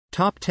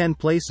Top 10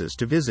 places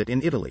to visit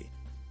in Italy.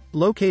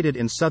 Located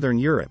in southern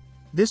Europe,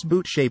 this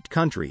boot-shaped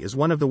country is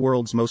one of the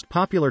world's most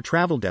popular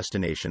travel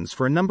destinations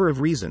for a number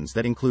of reasons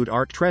that include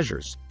art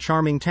treasures,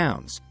 charming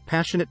towns,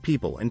 passionate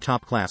people and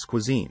top-class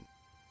cuisine.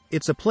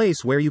 It's a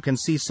place where you can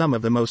see some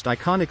of the most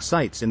iconic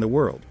sights in the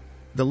world.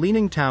 The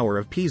Leaning Tower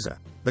of Pisa,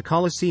 the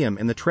Colosseum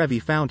and the Trevi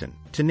Fountain,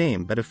 to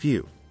name but a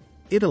few.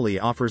 Italy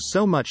offers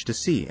so much to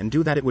see and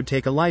do that it would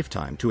take a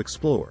lifetime to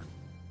explore.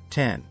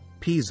 10.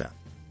 Pisa.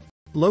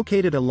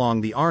 Located along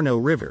the Arno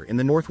River in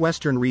the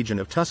northwestern region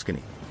of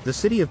Tuscany, the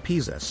city of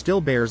Pisa still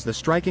bears the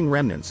striking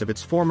remnants of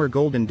its former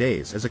golden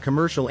days as a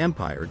commercial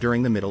empire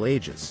during the Middle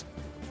Ages.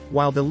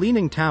 While the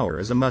Leaning Tower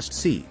is a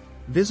must-see,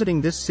 visiting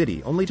this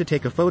city only to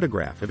take a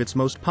photograph of its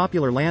most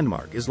popular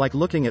landmark is like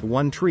looking at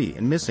one tree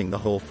and missing the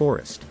whole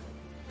forest.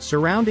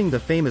 Surrounding the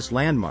famous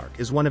landmark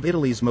is one of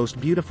Italy's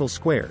most beautiful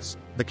squares,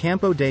 the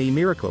Campo dei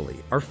Miracoli,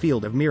 or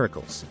Field of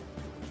Miracles.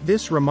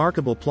 This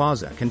remarkable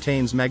plaza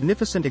contains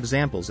magnificent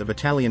examples of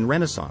Italian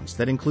Renaissance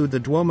that include the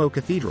Duomo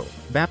Cathedral,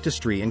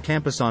 Baptistery and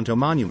Camposanto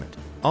Monument,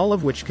 all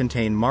of which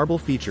contain marble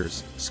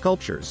features,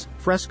 sculptures,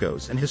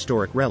 frescoes and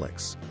historic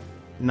relics.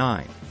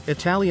 9.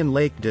 Italian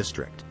Lake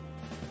District.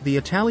 The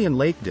Italian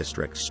Lake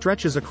District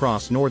stretches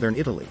across northern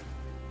Italy.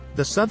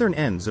 The southern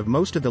ends of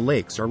most of the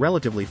lakes are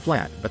relatively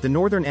flat, but the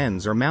northern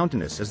ends are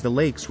mountainous as the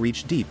lakes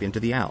reach deep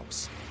into the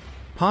Alps.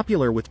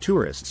 Popular with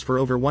tourists for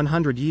over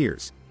 100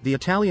 years, the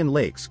Italian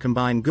lakes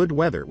combine good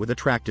weather with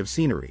attractive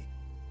scenery.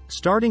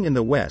 Starting in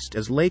the west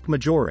is Lake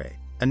Maggiore,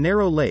 a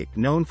narrow lake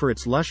known for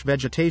its lush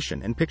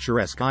vegetation and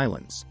picturesque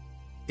islands.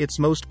 Its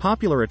most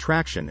popular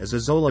attraction is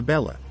Isola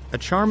Bella, a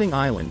charming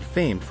island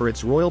famed for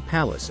its royal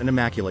palace and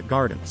immaculate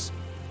gardens.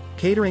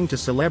 Catering to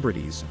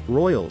celebrities,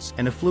 royals,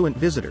 and affluent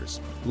visitors,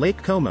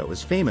 Lake Como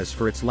is famous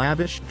for its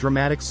lavish,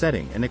 dramatic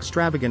setting and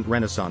extravagant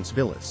Renaissance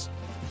villas.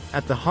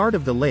 At the heart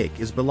of the lake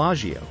is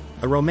Bellagio,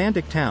 a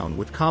romantic town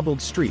with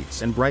cobbled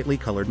streets and brightly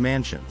colored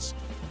mansions.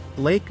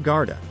 Lake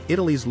Garda,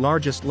 Italy's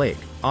largest lake,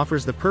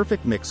 offers the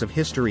perfect mix of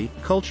history,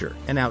 culture,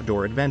 and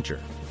outdoor adventure.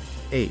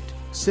 8.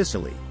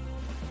 Sicily.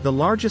 The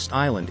largest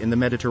island in the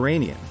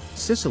Mediterranean,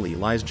 Sicily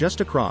lies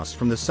just across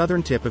from the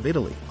southern tip of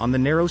Italy, on the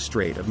narrow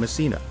Strait of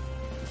Messina.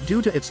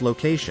 Due to its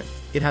location,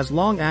 it has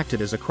long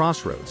acted as a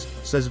crossroads,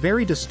 so is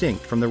very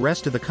distinct from the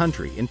rest of the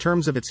country in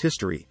terms of its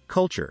history,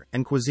 culture,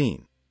 and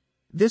cuisine.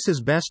 This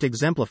is best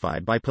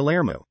exemplified by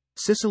Palermo,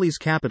 Sicily's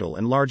capital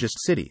and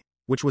largest city,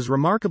 which was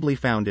remarkably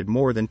founded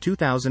more than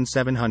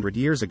 2,700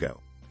 years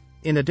ago.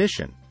 In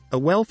addition, a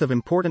wealth of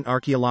important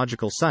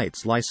archaeological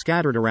sites lie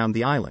scattered around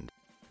the island.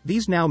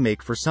 These now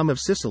make for some of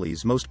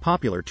Sicily's most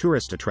popular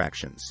tourist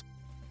attractions.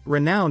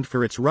 Renowned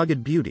for its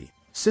rugged beauty,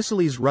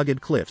 Sicily's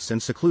rugged cliffs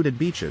and secluded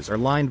beaches are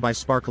lined by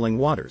sparkling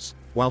waters,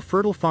 while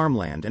fertile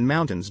farmland and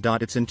mountains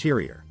dot its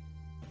interior.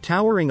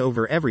 Towering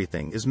over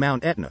everything is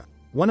Mount Etna,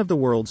 one of the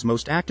world's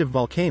most active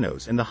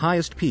volcanoes and the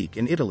highest peak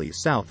in Italy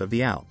south of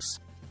the Alps.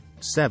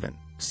 7.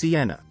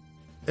 Siena.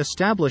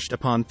 Established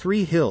upon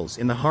 3 hills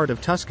in the heart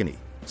of Tuscany,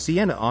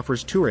 Siena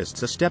offers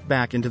tourists a step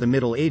back into the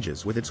Middle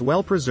Ages with its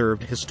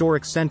well-preserved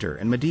historic center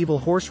and medieval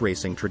horse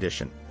racing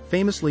tradition,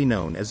 famously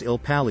known as Il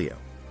Palio.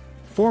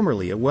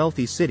 Formerly a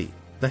wealthy city,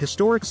 the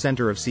historic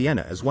center of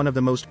Siena is one of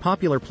the most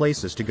popular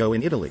places to go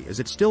in Italy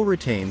as it still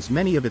retains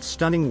many of its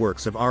stunning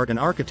works of art and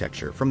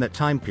architecture from that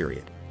time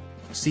period.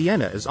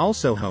 Siena is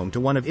also home to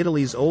one of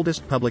Italy's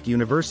oldest public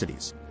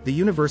universities, the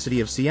University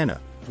of Siena,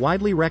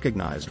 widely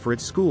recognized for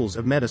its schools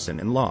of medicine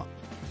and law.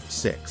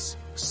 6.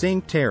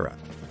 Cinque Terre.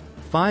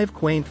 5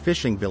 quaint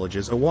fishing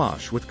villages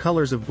awash with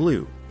colors of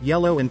blue,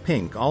 yellow and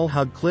pink all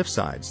hug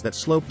cliffsides that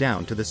slope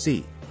down to the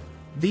sea.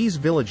 These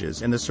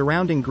villages and the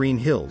surrounding green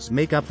hills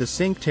make up the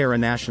Cinque Terre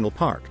National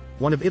Park,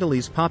 one of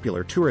Italy's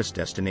popular tourist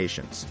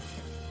destinations.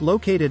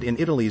 Located in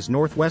Italy's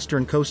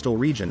northwestern coastal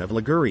region of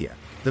Liguria,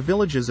 the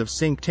villages of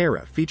Cinque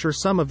Terre feature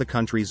some of the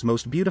country's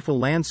most beautiful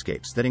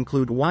landscapes that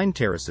include wine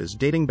terraces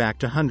dating back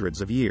to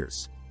hundreds of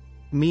years.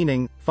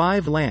 Meaning,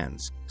 5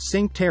 lands,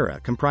 Cinque Terre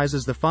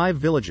comprises the 5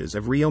 villages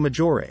of Rio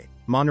Maggiore,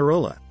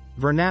 Monarola,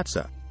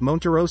 Vernazza,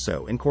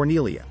 Monterosso and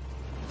Cornelia.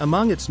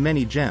 Among its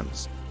many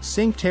gems,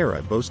 Cinque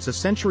Terre boasts a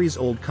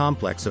centuries-old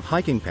complex of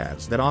hiking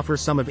paths that offer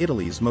some of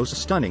Italy's most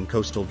stunning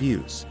coastal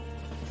views.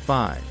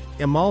 5.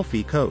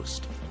 Amalfi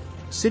Coast.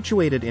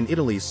 Situated in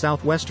Italy's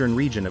southwestern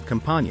region of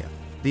Campania,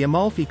 the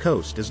Amalfi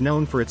Coast is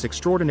known for its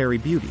extraordinary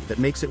beauty that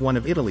makes it one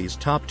of Italy's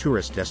top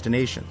tourist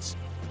destinations.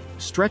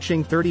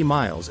 Stretching 30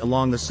 miles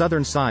along the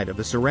southern side of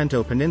the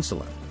Sorrento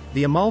Peninsula,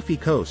 the Amalfi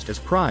Coast is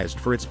prized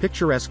for its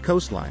picturesque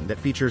coastline that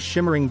features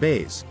shimmering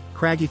bays,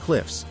 craggy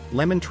cliffs,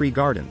 lemon tree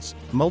gardens,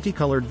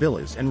 multicolored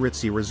villas and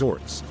ritzy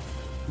resorts.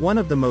 One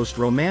of the most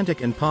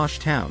romantic and posh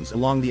towns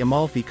along the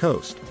Amalfi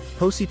Coast,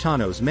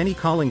 Positano's many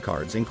calling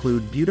cards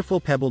include beautiful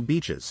pebbled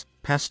beaches,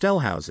 pastel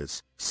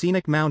houses,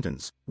 scenic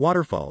mountains,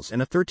 waterfalls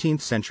and a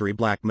 13th-century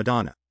Black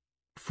Madonna.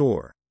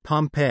 4.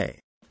 Pompeii.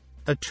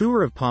 A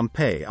tour of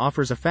Pompeii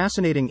offers a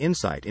fascinating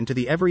insight into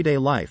the everyday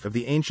life of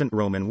the ancient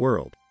Roman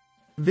world.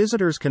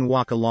 Visitors can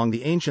walk along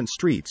the ancient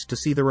streets to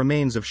see the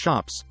remains of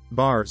shops,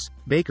 bars,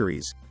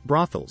 bakeries,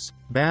 brothels,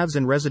 baths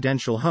and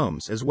residential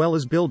homes, as well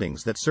as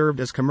buildings that served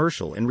as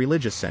commercial and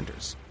religious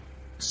centers.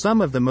 Some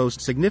of the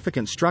most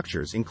significant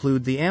structures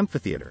include the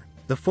amphitheater,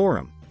 the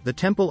forum, the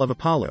Temple of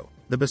Apollo,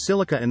 the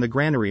Basilica and the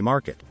Granary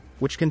Market,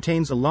 which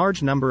contains a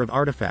large number of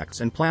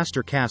artifacts and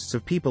plaster casts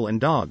of people and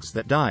dogs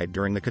that died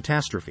during the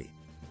catastrophe.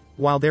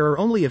 While there are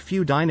only a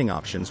few dining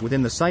options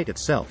within the site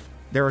itself,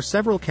 there are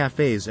several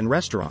cafes and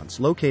restaurants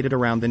located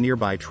around the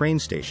nearby train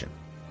station.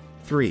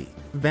 3.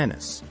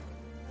 Venice.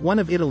 One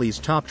of Italy's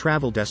top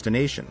travel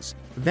destinations,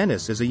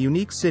 Venice is a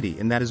unique city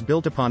in that it is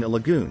built upon a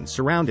lagoon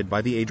surrounded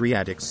by the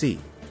Adriatic Sea.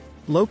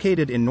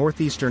 Located in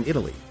northeastern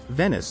Italy,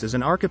 Venice is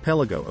an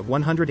archipelago of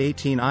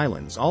 118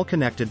 islands, all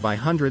connected by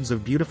hundreds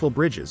of beautiful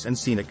bridges and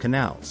scenic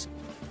canals.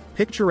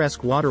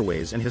 Picturesque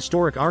waterways and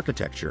historic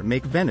architecture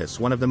make Venice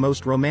one of the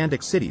most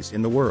romantic cities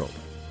in the world.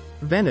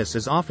 Venice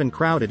is often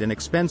crowded and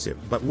expensive,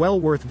 but well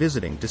worth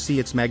visiting to see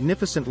its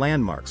magnificent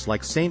landmarks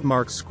like St.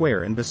 Mark's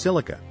Square and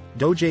Basilica,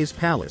 Doge's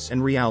Palace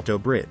and Rialto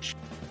Bridge.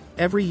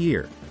 Every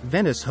year,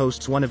 Venice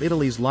hosts one of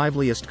Italy's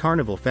liveliest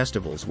carnival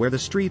festivals where the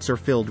streets are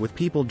filled with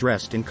people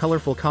dressed in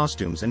colorful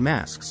costumes and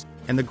masks,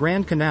 and the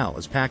Grand Canal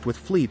is packed with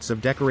fleets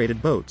of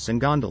decorated boats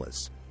and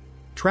gondolas.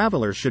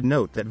 Travelers should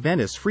note that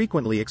Venice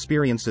frequently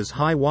experiences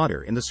high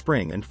water in the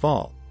spring and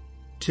fall.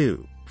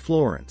 2.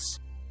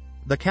 Florence.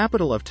 The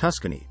capital of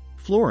Tuscany,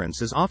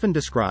 Florence is often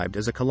described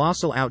as a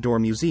colossal outdoor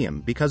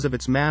museum because of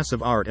its mass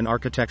of art and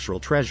architectural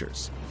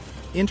treasures.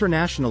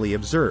 Internationally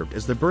observed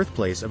as the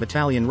birthplace of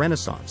Italian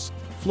Renaissance,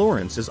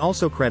 Florence is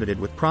also credited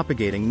with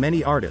propagating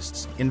many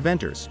artists,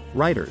 inventors,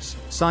 writers,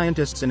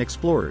 scientists and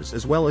explorers,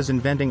 as well as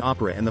inventing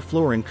opera and the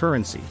florin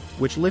currency,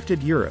 which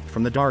lifted Europe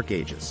from the Dark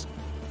Ages.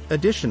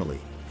 Additionally,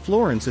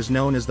 Florence is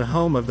known as the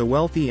home of the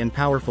wealthy and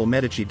powerful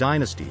Medici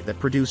dynasty that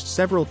produced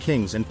several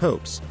kings and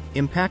popes,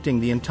 impacting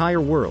the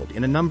entire world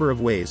in a number of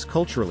ways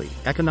culturally,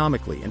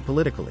 economically and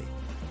politically.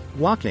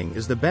 Walking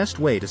is the best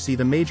way to see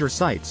the major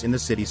sites in the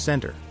city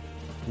center.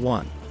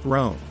 1.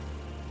 Rome.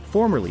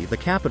 Formerly the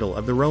capital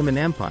of the Roman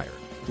Empire,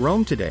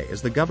 Rome today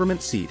is the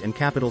government seat and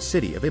capital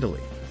city of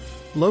Italy.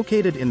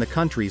 Located in the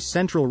country's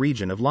central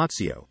region of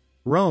Lazio,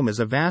 Rome is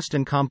a vast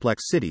and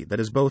complex city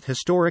that is both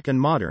historic and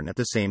modern at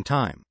the same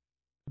time.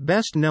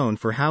 Best known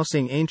for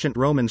housing ancient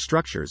Roman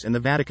structures in the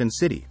Vatican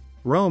City,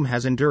 Rome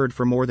has endured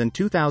for more than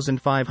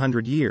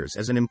 2,500 years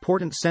as an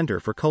important center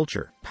for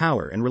culture,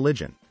 power and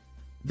religion.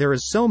 There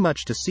is so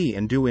much to see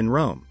and do in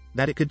Rome,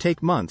 that it could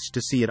take months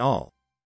to see it all.